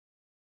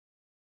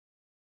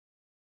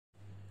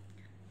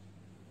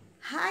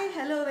Hi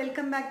hello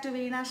welcome back to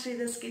Veena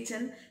Sridhar's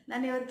kitchen.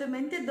 ನಾನು ಇವತ್ತು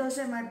ಮೆಂತ್ಯದ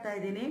ದೋಸೆ ಮಾಡ್ತಾ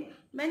ಇದ್ದೀನಿ.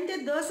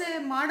 ಮೆಂತ್ಯದ ದೋಸೆ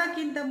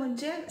ಮಾಡೋಕ್ಕಿಂತ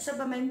ಮುಂಚೆ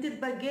ಸ್ವಲ್ಪ ಮೆಂತ್ಯದ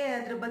ಬಗ್ಗೆ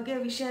ಅದ್ರ ಬಗ್ಗೆ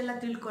ವಿಷಯ ಎಲ್ಲ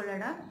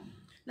ತಿಳ್ಕೊಳ್ಳೋಣ.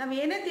 ನಾವು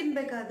ಏನೇ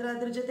ತಿನ್ನಬೇಕಾದ್ರೂ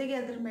ಅದ್ರ ಜೊತೆಗೆ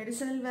ಅದ್ರ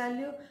ಮೆಡಿಸಿನಲ್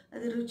ವ್ಯಾಲ್ಯೂ,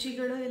 ಅದ್ರ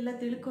ರುಚಿಗಳು ಎಲ್ಲ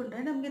ತಿಳ್ಕೊಂಡ್ರೆ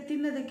ನಮಗೆ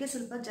ತಿನ್ನೋದಕ್ಕೆ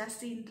ಸ್ವಲ್ಪ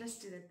ಜಾಸ್ತಿ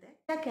ಇಂಟ್ರೆಸ್ಟ್ ಇರುತ್ತೆ.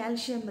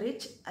 ಕ್ಯಾಲ್ಶಿಯಂ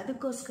ರಿಚ್,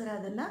 ಅದಕ್ಕೋಸ್ಕರ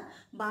ಅದನ್ನು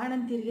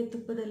ಬಾಣಂತಿರಿಗೆ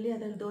ತುಪ್ಪದಲ್ಲಿ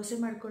ಅದ್ರಲ್ಲಿ ದೋಸೆ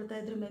ಮಾಡ್ಕೊಳ್ತಾ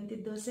ಇದ್ರು,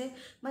 ಮೆಂತ್ಯದ ದೋಸೆ.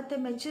 ಮತ್ತು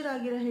ಮೆಚೂರ್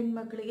ಆಗಿರೋ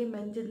ಹೆಣ್ಮಕ್ಳಿಗೆ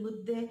ಮೆಂತ್ಯದ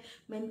ಮುದ್ದೆ,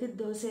 ಮೆಂತ್ಯದ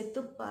ದೋಸೆ,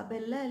 ತುಪ್ಪ,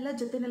 ಬೆಲ್ಲ ಎಲ್ಲ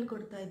ಜೊತೆಯಲ್ಲಿ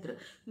ಕೊಡ್ತಾಯಿದ್ರು.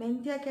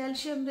 ಮೆಂತ್ಯ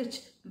ಕ್ಯಾಲ್ಶಿಯಂ ರಿಚ್,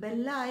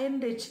 ಬೆಲ್ಲ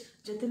ಅಯನ್ ರಿಚ್,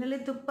 ಜೊತೆಯಲ್ಲಿ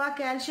ತುಪ್ಪ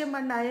ಕ್ಯಾಲ್ಶಿಯಂ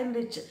ಆ್ಯಂಡ್ ಅಯನ್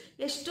ರಿಚ್.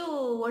 ಎಷ್ಟು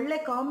ಒಳ್ಳೆ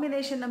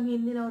ಕಾಂಬಿನೇಷನ್ ನಮ್ಮ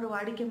ಹಿಂದಿನವರು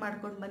ವಾಡಿಕೆ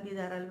ಮಾಡ್ಕೊಂಡು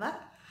ಬಂದಿದ್ದಾರಲ್ವ.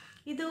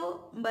 ಇದು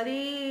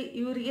ಬರೀ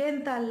ಇವ್ರಿಗೆ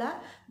ಅಂತ ಅಲ್ಲ,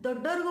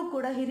 ದೊಡ್ಡವ್ರಿಗೂ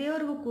ಕೂಡ,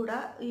 ಹಿರಿಯವ್ರಿಗೂ ಕೂಡ,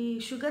 ಈ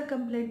ಶುಗರ್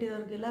ಕಂಪ್ಲೇಂಟ್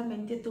ಇರೋರಿಗೆಲ್ಲ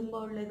ಮೆಂತ್ಯ ತುಂಬ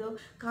ಒಳ್ಳೆಯದು.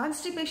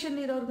 ಕಾನ್ಸ್ಟಿಪೇಷನ್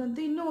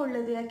ಇರೋರಿಗಂತೂ ಇನ್ನೂ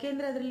ಒಳ್ಳೆಯದು.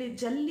 ಯಾಕೆಂದರೆ ಅದರಲ್ಲಿ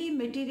ಜಲ್ಲಿ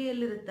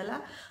ಮೆಟೀರಿಯಲ್ ಇರುತ್ತಲ್ಲ,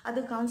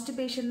 ಅದು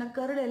ಕಾನ್ಸ್ಟಿಪೇಷನ್ನ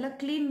ಕರಳೆಲ್ಲ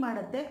ಕ್ಲೀನ್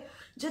ಮಾಡುತ್ತೆ.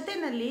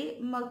 ಜೊತೆಯಲ್ಲಿ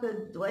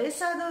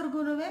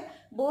ವಯಸ್ಸಾದವ್ರಿಗೂ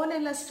ಬೋನ್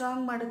ಎಲ್ಲ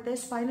ಸ್ಟ್ರಾಂಗ್ ಮಾಡುತ್ತೆ,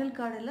 ಸ್ಪೈನಲ್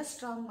ಕಾರ್ಡ್ ಎಲ್ಲ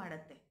ಸ್ಟ್ರಾಂಗ್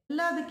ಮಾಡುತ್ತೆ.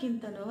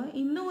 ಎಲ್ಲದಕ್ಕಿಂತನೂ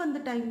ಇನ್ನೂ ಒಂದು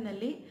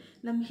ಟೈಮ್ನಲ್ಲಿ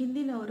ನಮ್ಮ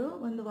ಹಿಂದಿನವರು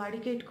ಒಂದು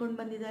ವಾಡಿಕೆ ಇಟ್ಕೊಂಡು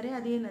ಬಂದಿದ್ದಾರೆ.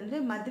 ಅದೇನೆಂದರೆ,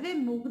 ಮದುವೆ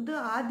ಮುಗಿದು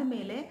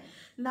ಆದಮೇಲೆ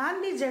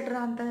ನಾಂದಿ ಜಠರ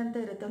ಅಂತ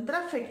ಇರುತ್ತೆ, ಒಂಥರ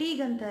ಫೆಟೀಗ್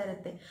ಅಂತ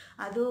ಇರುತ್ತೆ.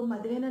 ಅದು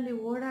ಮದುವೆನಲ್ಲಿ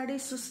ಓಡಾಡಿ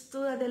ಸುಸ್ತು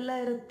ಅದೆಲ್ಲ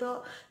ಇರುತ್ತೋ,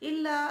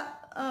 ಇಲ್ಲ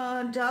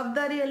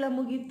ಜವಾಬ್ದಾರಿ ಎಲ್ಲ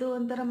ಮುಗೀತು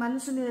ಒಂಥರ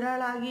ಮನಸ್ಸು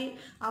ನಿರಾಳಾಗಿ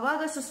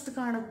ಆವಾಗ ಸುಸ್ತು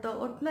ಕಾಣುತ್ತೋ,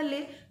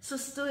 ಒಟ್ಟಿನಲ್ಲಿ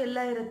ಸುಸ್ತು ಎಲ್ಲ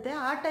ಇರುತ್ತೆ.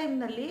 ಆ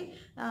ಟೈಮ್ನಲ್ಲಿ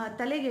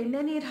ತಲೆಗೆ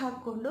ಎಣ್ಣೆ ನೀರು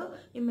ಹಾಕ್ಕೊಂಡು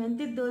ಈ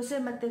ಮೆಂತ್ಯದ ದೋಸೆ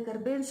ಮತ್ತು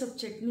ಕರ್ಬೇವಿನ ಸೊಪ್ಪು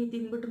ಚಟ್ನಿ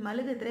ತಿಂದ್ಬಿಟ್ಟು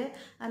ಮಲಗಿದ್ರೆ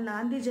ಆ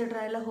ನಾಂದಿ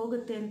ಜಠರ ಎಲ್ಲ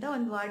ಹೋಗುತ್ತೆ ಅಂತ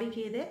ಒಂದು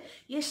ವಾಡಿಕೆ ಇದೆ.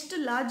 ಎಷ್ಟು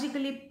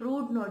ಲಾಜಿಕಲಿ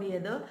ಪ್ರೂವ್ಡ್ ನೋಡಿ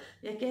ಅದು.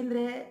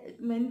 ಯಾಕೆಂದರೆ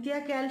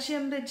ಮೆಂತ್ಯ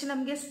ಕ್ಯಾಲ್ಶಿಯಂ ರಿಚ್,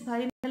 ನಮಗೆ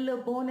ಸ್ಪೈನಲ್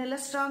ಬೋನ್ ಎಲ್ಲ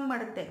ಸ್ಟ್ರಾಂಗ್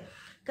ಮಾಡುತ್ತೆ.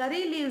 ಕರಿ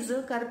ಲೀವ್ಸು,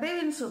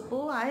 ಕರ್ಬೇವಿನ ಸೊಪ್ಪು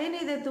ಅಯನ್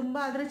ಇದೆ ತುಂಬ.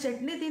 ಆದರೆ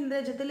ಚಟ್ನಿ ತಿಂದರೆ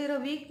ಜೊತೆಲಿರೋ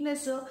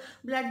ವೀಕ್ನೆಸ್ಸು,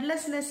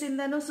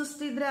 ಬ್ಲಡ್ಲೆಸ್ನೆಸ್ಸಿಂದನೂ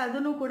ಸುಸ್ತಿದ್ರೆ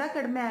ಅದೂ ಕೂಡ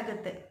ಕಡಿಮೆ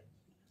ಆಗುತ್ತೆ.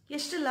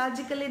 ಎಷ್ಟು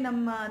ಲಾಜಿಕಲಿ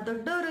ನಮ್ಮ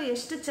ದೊಡ್ಡವರು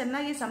ಎಷ್ಟು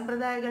ಚೆನ್ನಾಗಿ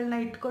ಸಂಪ್ರದಾಯಗಳನ್ನ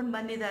ಇಟ್ಕೊಂಡು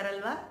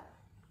ಬಂದಿದ್ದಾರಲ್ವ.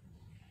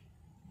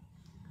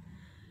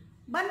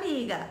 ಬನ್ನಿ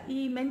ಈಗ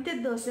ಈ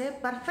ಮೆಂತ್ಯದ ದೋಸೆ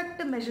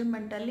ಪರ್ಫೆಕ್ಟ್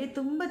ಮೆಜರ್ಮೆಂಟಲ್ಲಿ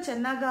ತುಂಬ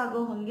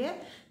ಚೆನ್ನಾಗಾಗೋ ಹಾಗೆ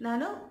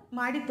ನಾನು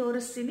ಮಾಡಿ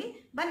ತೋರಿಸ್ತೀನಿ.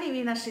 ಬನ್ನಿ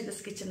ವೀಣಾ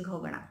ಶ್ರೀಧರ್ಸ್ ಕಿಚನ್ಗೆ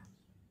ಹೋಗೋಣ.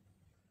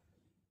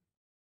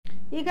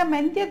 ಈಗ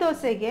ಮೆಂತ್ಯ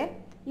ದೋಸೆಗೆ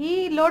ಈ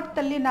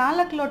ಲೋಟದಲ್ಲಿ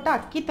 4 ಲೋಟ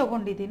ಅಕ್ಕಿ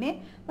ತೊಗೊಂಡಿದ್ದೀನಿ.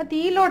 ಮತ್ತು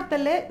ಈ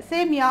ಲೋಟದಲ್ಲೇ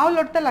ಸೇಮ್ ಯಾವ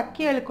ಲೋಟದಲ್ಲಿ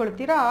ಅಕ್ಕಿ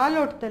ಹೇಳ್ಕೊಳ್ತೀರೋ ಆ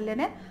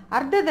ಲೋಟದಲ್ಲೇ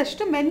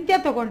ಅರ್ಧದಷ್ಟು ಮೆಂತ್ಯ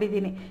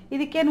ತೊಗೊಂಡಿದ್ದೀನಿ.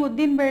 ಇದಕ್ಕೇನು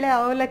ಉದ್ದಿನಬೇಳೆ,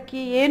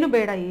 ಅವಲಕ್ಕಿ ಏನು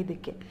ಬೇಡ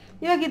ಇದಕ್ಕೆ.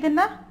 ಇವಾಗ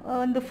ಇದನ್ನು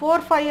ಒಂದು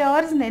 4-5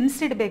 ಅವರ್ಸ್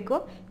ನೆನೆಸಿಡಬೇಕು.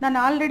 ನಾನು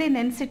ಆಲ್ರೆಡಿ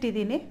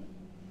ನೆನೆಸಿಟ್ಟಿದ್ದೀನಿ.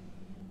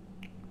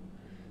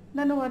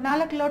 ನಾನು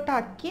 4 ಲೋಟ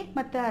ಅಕ್ಕಿ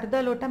ಮತ್ತು ಅರ್ಧ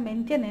ಲೋಟ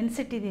ಮೆಂತ್ಯ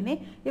ನೆನೆಸಿಟ್ಟಿದ್ದೀನಿ.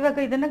 ಇವಾಗ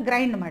ಇದನ್ನು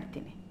ಗ್ರೈಂಡ್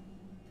ಮಾಡ್ತೀನಿ.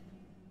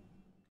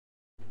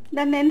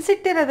 ನಾನು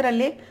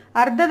ನೆನೆಸಿಟ್ಟಿರೋದ್ರಲ್ಲಿ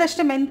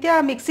ಅರ್ಧದಷ್ಟು ಮೆಂತ್ಯ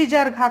ಮಿಕ್ಸಿ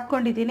ಜಾರ್ಗೆ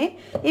ಹಾಕ್ಕೊಂಡಿದ್ದೀನಿ.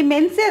 ಈ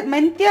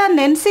ಮೆಂತ್ಯ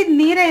ನೆನೆಸಿದ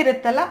ನೀರೇ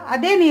ಇರುತ್ತಲ್ಲ,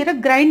 ಅದೇ ನೀರು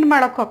ಗ್ರೈಂಡ್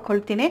ಮಾಡೋಕ್ಕೆ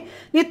ಹಾಕ್ಕೊಳ್ತೀನಿ.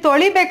 ನೀವು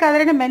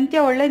ತೊಳಿಬೇಕಾದ್ರೆ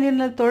ಮೆಂತ್ಯ ಒಳ್ಳೆ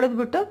ನೀರಿನಲ್ಲಿ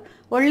ತೊಳೆದ್ಬಿಟ್ಟು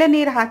ಒಳ್ಳೆ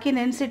ನೀರು ಹಾಕಿ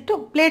ನೆನೆಸಿಟ್ಟು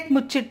ಪ್ಲೇಟ್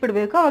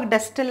ಮುಚ್ಚಿಟ್ಬಿಡ್ಬೇಕು, ಅವಾಗ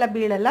ಡಸ್ಟೆಲ್ಲ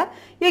ಬೀಳಲ್ಲ.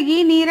 ಇವಾಗ ಈ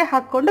ನೀರೇ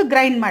ಹಾಕ್ಕೊಂಡು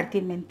ಗ್ರೈಂಡ್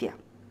ಮಾಡ್ತೀನಿ ಮೆಂತ್ಯ.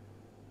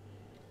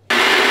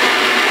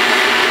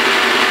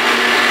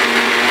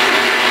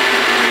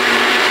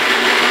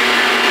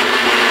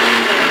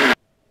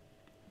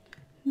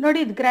 ನೋಡಿ,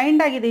 ಇದು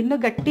ಗ್ರೈಂಡ್ ಆಗಿದೆ, ಇನ್ನೂ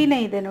ಗಟ್ಟಿನೇ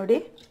ಇದೆ ನೋಡಿ,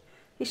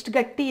 ಇಷ್ಟು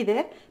ಗಟ್ಟಿ ಇದೆ.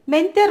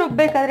 ಮೆಂತ್ಯ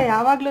ರುಬ್ಬಬೇಕಾದ್ರೆ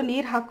ಯಾವಾಗಲೂ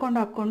ನೀರು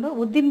ಹಾಕ್ಕೊಂಡು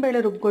ಉದ್ದಿನಬೇಳೆ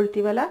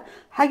ರುಬ್ಕೊಳ್ತೀವಲ್ಲ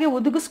ಹಾಗೆ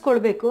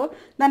ಉದುಗಿಸ್ಕೊಳ್ಬೇಕು.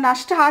 ನಾನು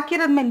ಅಷ್ಟು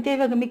ಹಾಕಿರೋದು ಮೆಂತ್ಯ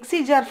ಇವಾಗ ಮಿಕ್ಸಿ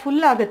ಜಾರ್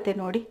ಫುಲ್ ಆಗುತ್ತೆ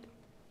ನೋಡಿ.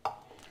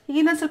 ಈಗ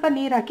ಇನ್ನೊಂದು ಸ್ವಲ್ಪ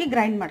ನೀರು ಹಾಕಿ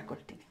ಗ್ರೈಂಡ್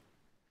ಮಾಡ್ಕೊಳ್ತೀನಿ.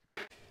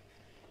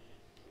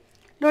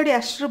 ನೋಡಿ,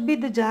 ಅಷ್ಟು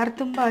ರುಬ್ಬಿದ್ದು ಜಾರ್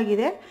ತುಂಬ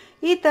ಆಗಿದೆ.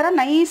 ಈ ಥರ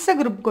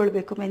ನೈಸಾಗಿ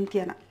ರುಬ್ಕೊಳ್ಬೇಕು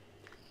ಮೆಂತ್ಯನ.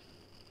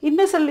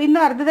 ಇನ್ನೂ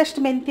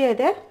ಅರ್ಧದಷ್ಟು ಮೆಂತ್ಯ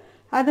ಇದೆ,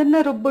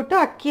 ಅದನ್ನು ರುಬ್ಬಿಟ್ಟು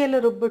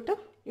ಅಕ್ಕಿಯೆಲ್ಲ ರುಬ್ಬಿಟ್ಟು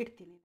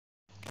ಇಡ್ತೀನಿ.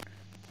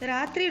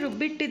 ರಾತ್ರಿ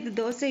ರುಬ್ಬಿಟ್ಟಿದ್ದು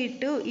ದೋಸೆ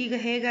ಹಿಟ್ಟು ಈಗ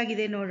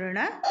ಹೇಗಾಗಿದೆ ನೋಡೋಣ.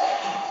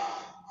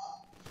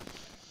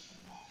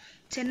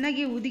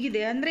 ಚೆನ್ನಾಗಿ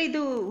ಉದುಗಿದೆ. ಅಂದರೆ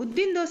ಇದು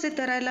ಉದ್ದಿನ ದೋಸೆ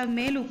ಥರ ಎಲ್ಲ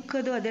ಮೇಲೆ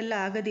ಉಕ್ಕೋದು ಅದೆಲ್ಲ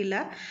ಆಗೋದಿಲ್ಲ,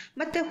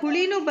 ಮತ್ತು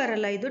ಹುಳಿನೂ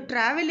ಬರಲ್ಲ. ಇದು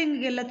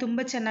ಟ್ರಾವೆಲಿಂಗಿಗೆಲ್ಲ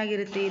ತುಂಬ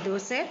ಚೆನ್ನಾಗಿರುತ್ತೆ ಈ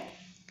ದೋಸೆ.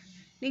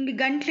 ನಿಮಗೆ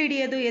ಗಂಟ್ಲು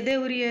ಹಿಡಿಯೋದು, ಎದೆ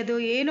ಉರಿಯೋದು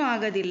ಏನೂ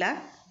ಆಗೋದಿಲ್ಲ.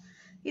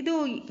 ಇದು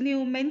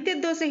ನೀವು ಮೆಂತ್ಯದ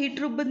ದೋಸೆ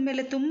ಹಿಟ್ಟು ರುಬ್ಬಿದ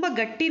ಮೇಲೆ ತುಂಬ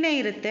ಗಟ್ಟಿನೇ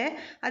ಇರುತ್ತೆ.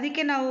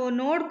 ಅದಕ್ಕೆ ನಾವು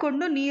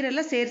ನೋಡಿಕೊಂಡು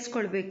ನೀರೆಲ್ಲ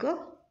ಸೇರಿಸ್ಕೊಳ್ಬೇಕು.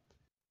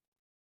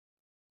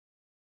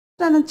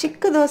 ನಾನು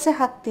ಚಿಕ್ಕ ದೋಸೆ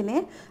ಹಾಕ್ತೀನಿ.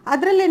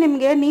 ಅದರಲ್ಲಿ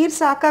ನಿಮಗೆ ನೀರು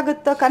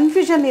ಸಾಕಾಗುತ್ತೋ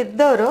ಕನ್ಫ್ಯೂಷನ್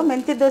ಇದ್ದವರು,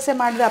 ಮೆಂತ್ಯ ದೋಸೆ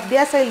ಮಾಡಿದ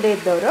ಅಭ್ಯಾಸ ಇಲ್ಲದೆ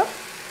ಇದ್ದವರು,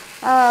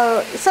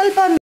 ಸ್ವಲ್ಪ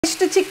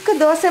ಇಷ್ಟು ಚಿಕ್ಕ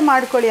ದೋಸೆ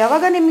ಮಾಡ್ಕೊಳ್ಳಿ.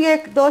 ಆವಾಗ ನಿಮಗೆ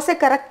ದೋಸೆ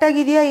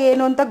ಕರೆಕ್ಟಾಗಿದೆಯಾ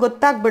ಏನು ಅಂತ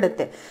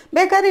ಗೊತ್ತಾಗ್ಬಿಡುತ್ತೆ.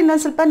 ಬೇಕಾದ್ರೆ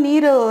ಇನ್ನೊಂದು ಸ್ವಲ್ಪ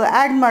ನೀರು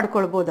ಆ್ಯಡ್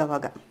ಮಾಡ್ಕೊಳ್ಬೋದು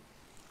ಅವಾಗ.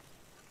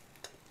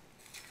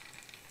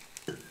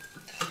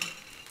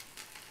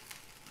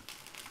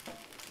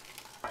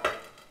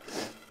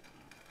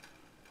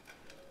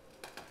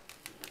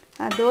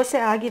 ದೋಸೆ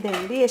ಆಗಿದೆ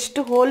ನೋಡಿ, ಎಷ್ಟು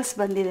ಹೋಲ್ಸ್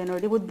ಬಂದಿದೆ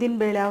ನೋಡಿ.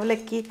 ಉದ್ದಿನಬೇಳೆ,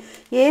 ಅವಲಕ್ಕಿ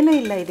ಏನೂ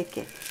ಇಲ್ಲ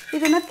ಇದಕ್ಕೆ.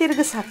 ಇದನ್ನು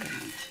ತಿರುಗಿಸಿ ಹಾಕೋಣ.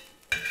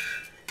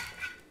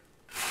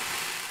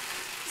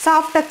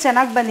 ಸಾಫ್ಟಾಗಿ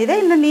ಚೆನ್ನಾಗಿ ಬಂದಿದೆ.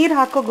 ಇನ್ನು ನೀರು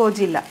ಹಾಕೋ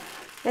ಗೋಜಿಲ್ಲ.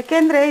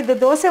 ಯಾಕೆಂದರೆ ಇದು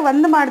ದೋಸೆ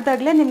ಒಂದು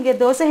ಮಾಡಿದಾಗಲೇ ನಿಮಗೆ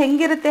ದೋಸೆ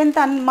ಹೆಂಗಿರುತ್ತೆ ಅಂತ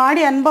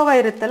ಮಾಡಿ ಅನುಭವ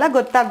ಇರುತ್ತಲ್ಲ,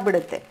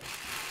 ಗೊತ್ತಾಗ್ಬಿಡುತ್ತೆ.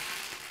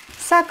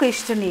 ಸಾಕು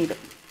ಇಷ್ಟು ನೀರು.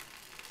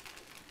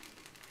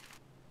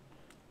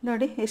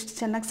 ನೋಡಿ ಎಷ್ಟು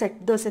ಚೆನ್ನಾಗಿ ಸೆಟ್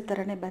ದೋಸೆ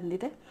ಥರನೇ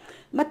ಬಂದಿದೆ.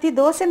 ಮತ್ತು ಈ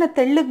ದೋಸೆನ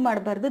ತೆಳ್ಳಗೆ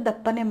ಮಾಡಬಾರ್ದು,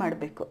 ದಪ್ಪನೇ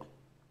ಮಾಡಬೇಕು.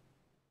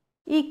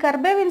 ಈ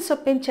ಕರ್ಬೇವಿನ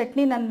ಸೊಪ್ಪಿನ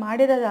ಚಟ್ನಿ ನಾನು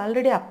ಮಾಡಿರೋದು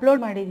ಆಲ್ರೆಡಿ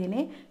ಅಪ್ಲೋಡ್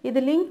ಮಾಡಿದ್ದೀನಿ. ಇದು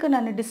ಲಿಂಕ್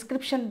ನಾನು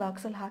ಡಿಸ್ಕ್ರಿಪ್ಷನ್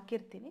ಬಾಕ್ಸಲ್ಲಿ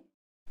ಹಾಕಿರ್ತೀನಿ.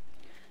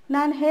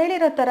 ನಾನು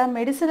ಹೇಳಿರೋ ಥರ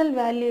ಮೆಡಿಸಿನಲ್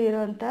ವ್ಯಾಲ್ಯೂ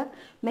ಇರೋವಂಥ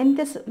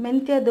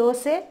ಮೆಂತ್ಯ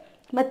ದೋಸೆ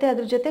ಮತ್ತು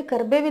ಅದ್ರ ಜೊತೆ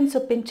ಕರ್ಬೇವಿನ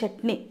ಸೊಪ್ಪಿನ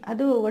ಚಟ್ನಿ,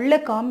 ಅದು ಒಳ್ಳೆ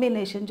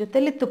ಕಾಂಬಿನೇಷನ್,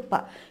 ಜೊತೆಲಿ ತುಪ್ಪ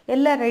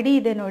ಎಲ್ಲ ರೆಡಿ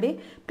ಇದೆ ನೋಡಿ.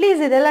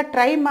 ಪ್ಲೀಸ್ ಇದೆಲ್ಲ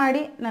ಟ್ರೈ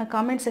ಮಾಡಿ. ನಾನು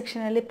ಕಾಮೆಂಟ್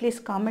ಸೆಕ್ಷನಲ್ಲಿ ಪ್ಲೀಸ್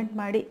ಕಾಮೆಂಟ್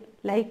ಮಾಡಿ,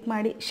 ಲೈಕ್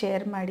ಮಾಡಿ,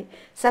 ಶೇರ್ ಮಾಡಿ,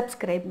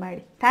 ಸಬ್ಸ್ಕ್ರೈಬ್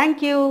ಮಾಡಿ.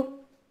 Thank you.